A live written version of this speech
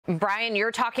Brian,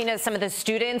 you're talking to some of the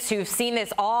students who've seen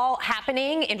this all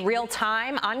happening in real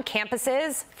time on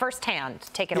campuses firsthand.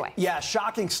 Take it away. Yeah,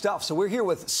 shocking stuff. So we're here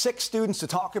with 6 students to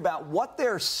talk about what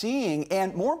they're seeing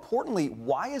and, more importantly,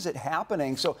 why is it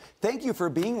happening? So thank you for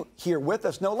being here with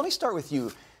us. No, let me start with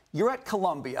you. You're at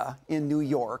Columbia in New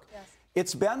York. Yes.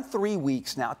 It's been 3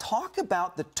 weeks now. Talk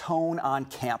about the tone on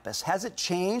campus. Has it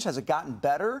changed? Has it gotten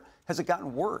better? Has it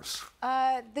gotten worse?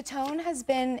 The tone has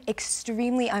been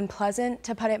extremely unpleasant,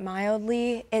 to put it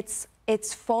mildly. It's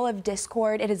full of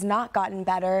discord. It has not gotten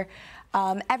better.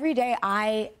 Every day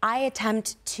I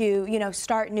attempt to,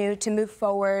 start new, to move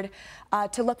forward,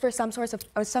 to look for some source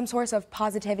of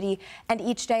positivity. And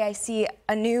each day I see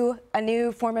a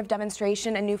new form of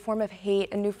demonstration, a new form of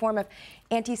hate, a new form of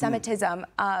anti-Semitism,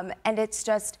 and it's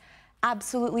just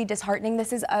absolutely disheartening.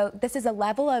 This is a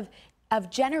level of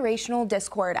generational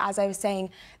discord, as I was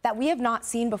saying, that we have not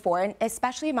seen before, and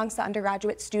especially amongst the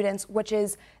undergraduate students,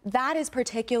 that is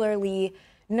particularly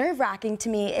nerve-wracking to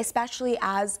me, especially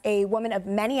as a woman of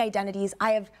many identities.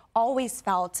 I have always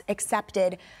felt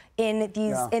accepted in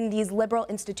these liberal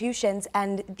institutions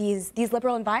and these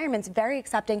liberal environments, very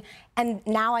accepting, and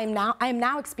now I am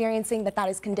now experiencing that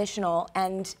is conditional,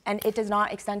 and it does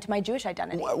not extend to my Jewish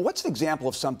identity. What's an example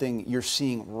of something you're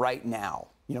seeing right now?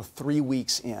 3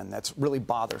 weeks in, that's really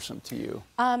bothersome to you?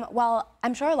 Well,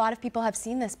 I'm sure a lot of people have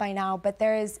seen this by now, but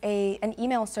there is an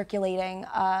email circulating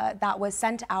that was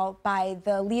sent out by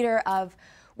the leader of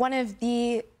one of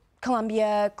the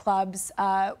Columbia clubs,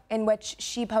 in which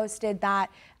she posted that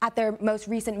at their most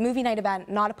recent movie night event,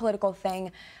 not a political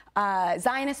thing,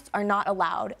 Zionists are not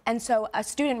allowed. And so a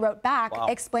student wrote back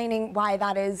explaining why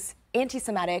that is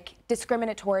anti-Semitic,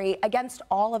 discriminatory against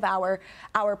all of our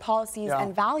policies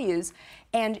and values.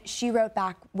 And she wrote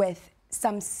back with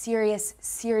some serious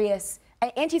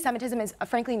anti-Semitism is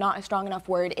frankly not a strong enough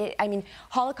word. I mean,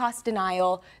 Holocaust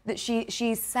denial. That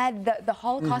she said that the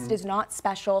Holocaust is not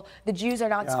special. The Jews are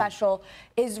not special.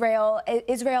 Israel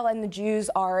and the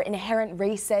Jews are inherent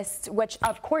racists, which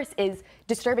of course is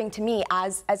disturbing to me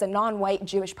as a non-white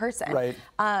Jewish person. Right.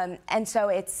 And so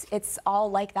it's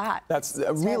all like that. That's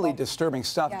really disturbing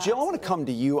stuff. Yeah, Jill, I want to come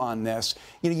to you on this.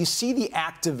 You see the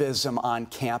activism on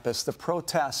campus, the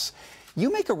protests. You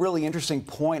make a really interesting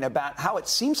point about how it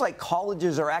seems like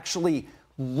colleges are actually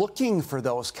looking for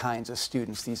those kinds of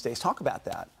students these days. Talk about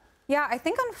that. Yeah, I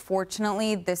think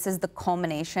unfortunately this is the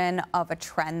culmination of a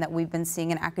trend that we've been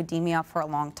seeing in academia for a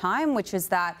long time, which is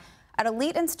that at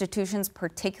elite institutions,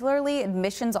 particularly,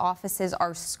 admissions offices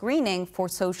are screening for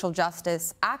social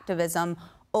justice activism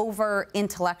over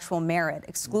intellectual merit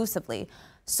exclusively.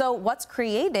 So what's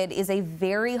created is a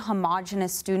very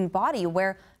homogenous student body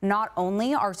where not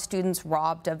only are students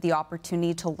robbed of the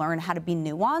opportunity to learn how to be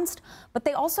nuanced, but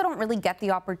they also don't really get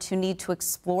the opportunity to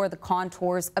explore the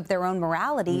contours of their own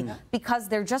morality because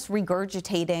they're just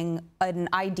regurgitating an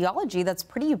ideology that's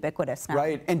pretty ubiquitous now.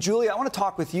 Right. And Julie, I want to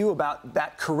talk with you about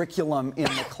that curriculum in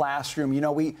the classroom.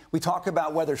 We talk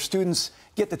about whether students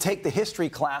get to take the history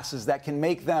classes that can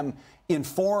make them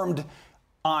informed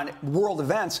on world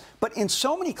events, but in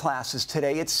so many classes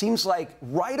today, it seems like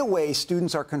right away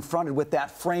students are confronted with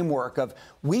that framework of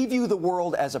we view the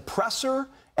world as oppressor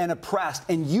and oppressed,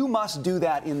 and you must do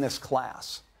that in this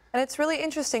class. And it's really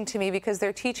interesting to me because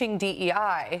they're teaching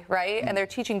DEI, right? And they're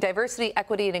teaching diversity,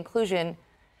 equity, and inclusion. And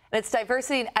it's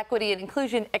diversity and equity and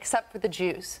inclusion except for the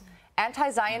Jews.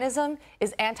 Anti-Zionism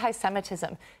is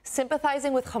anti-Semitism.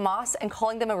 Sympathizing with Hamas and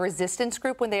calling them a resistance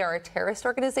group when they are a terrorist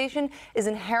organization is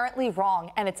inherently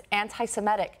wrong, and it's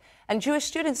anti-Semitic. And Jewish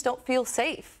students don't feel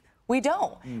safe. We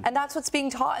don't. And that's what's being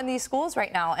taught in these schools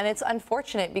right now. And it's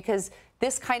unfortunate because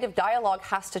this kind of dialogue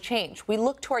has to change. We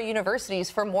look to our universities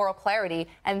for moral clarity,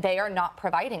 and they are not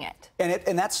providing it.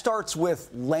 And that starts with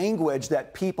language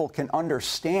that people can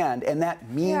understand, and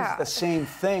that means the same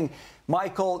thing.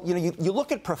 Michael, you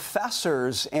look at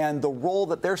professors and the role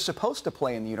that they're supposed to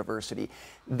play in the university.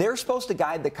 They're supposed to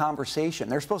guide the conversation.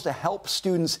 They're supposed to help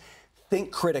students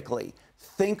think critically,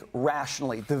 think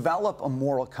rationally, develop a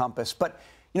moral compass. But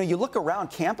you look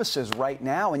around campuses right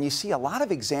now and you see a lot of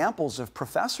examples of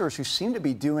professors who seem to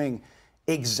be doing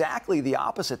exactly the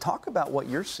opposite. Talk about what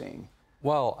you're seeing.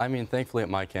 Well, I mean, thankfully at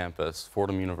my campus,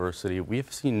 Fordham University,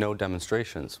 we've seen no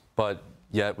demonstrations, but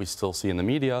yet we still see in the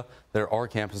media there are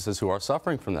campuses who are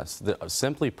suffering from this.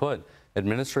 Simply put,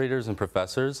 administrators and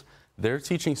professors, they're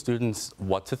teaching students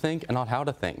what to think and not how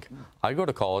to think. I go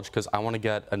to college because I want to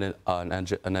get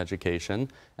an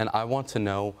education, and I want to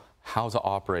know how to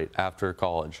operate after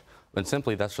college. And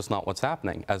simply, that's just not what's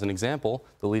happening. As an example,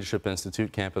 the Leadership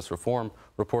Institute Campus Reform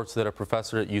reports that a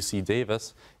professor at UC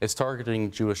Davis is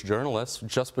targeting Jewish journalists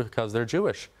just because they're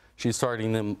Jewish. She's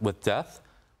targeting them with death,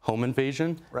 home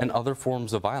invasion, and other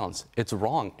forms of violence. It's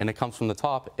wrong, and it comes from the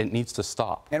top. It needs to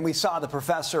stop. And we saw the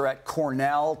professor at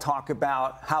Cornell talk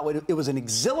about how it was an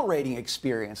exhilarating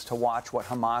experience to watch what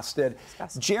Hamas did.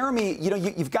 Jeremy, you know,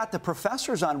 you've got the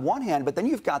professors on one hand, but then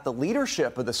you've got the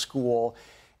leadership of the school,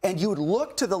 and you would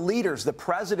look to the leaders, the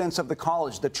presidents of the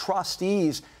college, the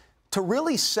trustees, to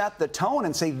really set the tone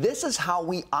and say, this is how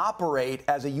we operate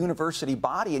as a university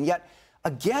body. And yet,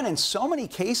 again, in so many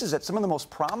cases at some of the most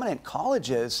prominent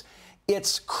colleges,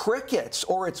 it's crickets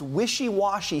or it's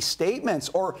wishy-washy statements,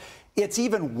 or it's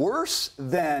even worse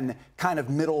than kind of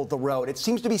middle of the road. It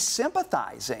seems to be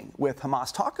sympathizing with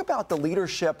Hamas. Talk about the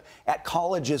leadership at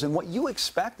colleges and what you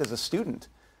expect as a student.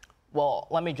 Well,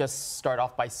 let me just start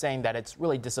off by saying that it's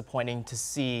really disappointing to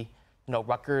see, you know,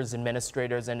 Rutgers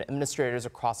administrators and administrators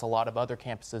across a lot of other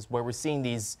campuses where we're seeing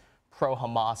these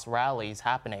pro-Hamas rallies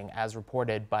happening, as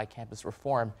reported by Campus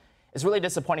Reform. It's really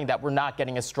disappointing that we're not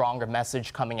getting a stronger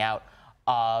message coming out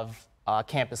of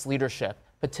campus leadership,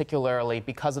 particularly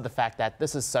because of the fact that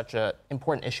this is such an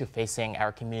important issue facing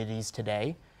our communities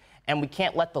today. And we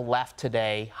can't let the left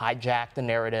today hijack the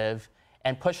narrative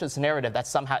and push this narrative that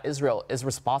somehow Israel is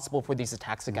responsible for these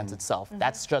attacks against itself.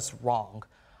 That's just wrong.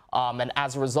 And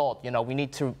as a result, you know, we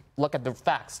need to look at the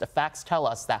facts. The facts tell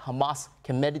us that Hamas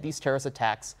committed these terrorist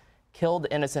attacks, killed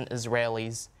innocent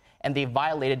Israelis, and they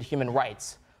violated human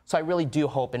rights. So I really do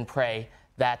hope and pray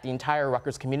that the entire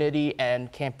Rutgers community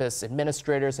and campus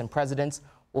administrators and presidents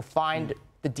will find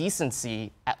the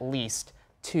decency, at least,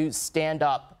 to stand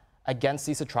up against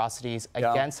these atrocities,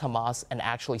 against Hamas, and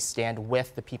actually stand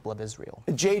with the people of Israel.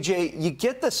 JJ, you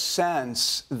get the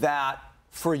sense that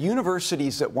for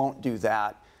universities that won't do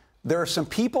that, there are some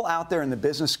people out there in the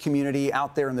business community,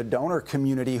 out there in the donor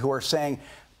community who are saying,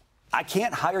 I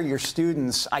can't hire your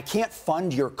students, I can't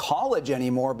fund your college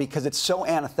anymore because it's so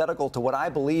antithetical to what I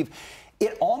believe.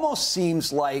 It almost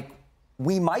seems like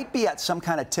we might be at some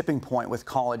kind of tipping point with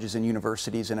colleges and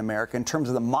universities in America in terms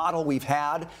of the model we've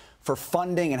had for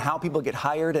funding and how people get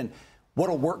hired and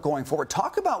what'll work going forward.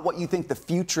 Talk about what you think the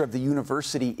future of the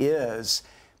university is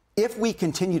if we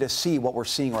continue to see what we're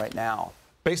seeing right now.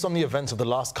 Based on the events of the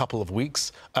last couple of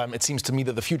weeks, it seems to me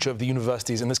that the future of the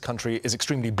universities in this country is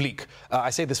extremely bleak.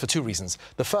 I say this for two reasons.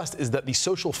 The first is that the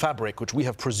social fabric, which we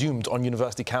have presumed on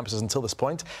university campuses until this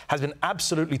point, has been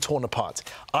absolutely torn apart.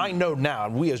 I know now,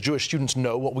 and we as Jewish students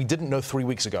know what we didn't know 3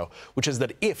 weeks ago, which is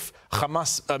that if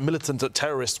Hamas militant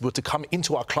terrorists were to come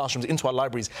into our classrooms, into our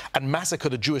libraries, and massacre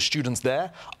the Jewish students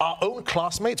there, our own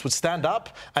classmates would stand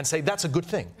up and say, that's a good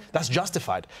thing. That's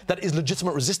justified. That is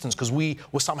legitimate resistance because we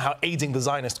were somehow aiding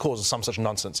the Zionist cause or some such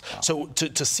nonsense. Wow. So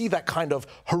to see that kind of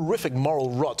horrific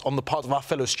moral rot on the part of our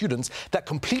fellow students, that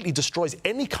completely destroys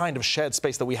any kind of shared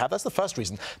space that we have. That's the first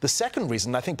reason. The second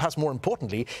reason, I think perhaps more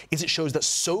importantly, is it shows that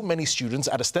so many students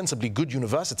at ostensibly good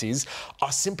universities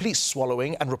are simply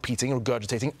swallowing and repeating and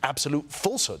regurgitating absolute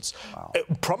falsehoods. Wow.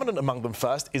 Prominent among them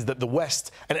first is that the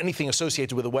West and anything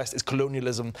associated with the West is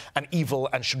colonialism and evil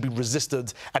and should be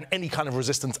resisted, and any kind of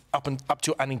resistance up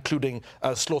to and including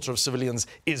slaughter of civilians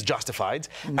is justified.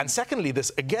 And secondly,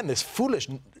 this foolish,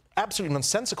 absolutely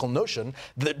nonsensical notion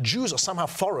that Jews are somehow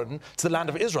foreign to the land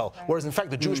of Israel, whereas in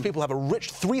fact the Jewish people have a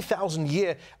rich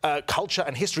 3,000-year culture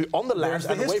and history on the land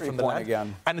and away from the land.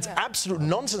 Again. And it's absolute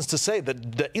nonsense to say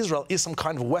that Israel is some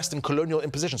kind of Western colonial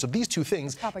imposition. So these two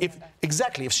things,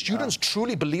 if students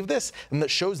truly believe this, then that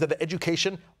shows that the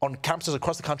education on campuses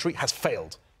across the country has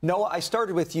failed. Noah, I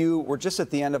started with you. We're just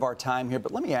at the end of our time here,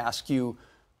 but let me ask you,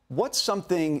 what's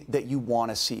something that you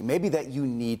want to see, maybe that you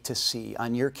need to see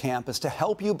on your campus to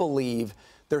help you believe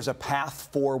there's a path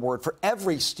forward for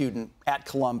every student at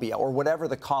Columbia or whatever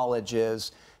the college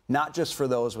is, not just for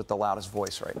those with the loudest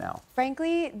voice right now?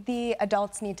 Frankly, the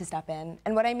adults need to step in.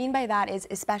 And what I mean by that is,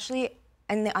 especially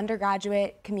in the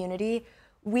undergraduate community,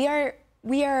 we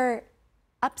are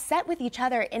upset with each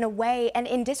other in a way and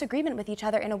in disagreement with each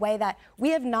other in a way that we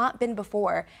have not been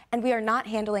before, and we are not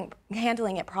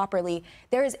handling it properly.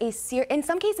 There is in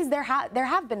some cases there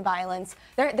have been violence.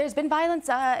 There's been violence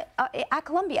at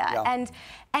Columbia, and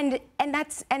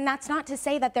that's not to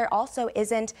say that there also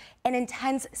isn't an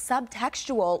intense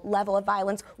subtextual level of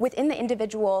violence within the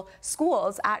individual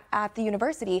schools at the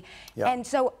university. And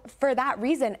so for that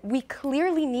reason, we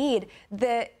clearly need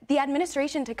the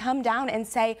administration to come down and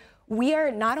say, we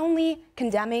are not only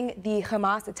condemning the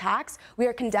Hamas attacks, we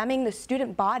are condemning the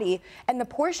student body and the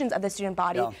portions of the student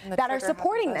body that are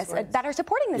supporting this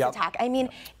attack. I mean,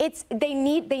 they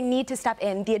need to step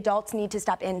in. The adults need to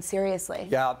step in seriously.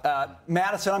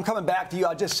 Madison, I'm coming back to you.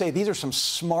 I'll just say these are some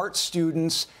smart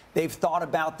students. They've thought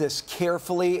about this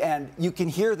carefully, and you can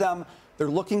hear them. They're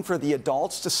looking for the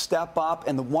adults to step up,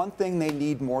 and the one thing they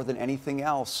need more than anything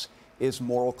else is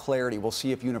moral clarity. We'll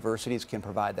see if universities can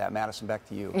provide that. Madison, back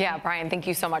to you. Yeah, Brian, thank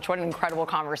you so much. What an incredible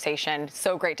conversation.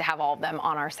 So great to have all of them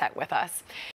on our set with us.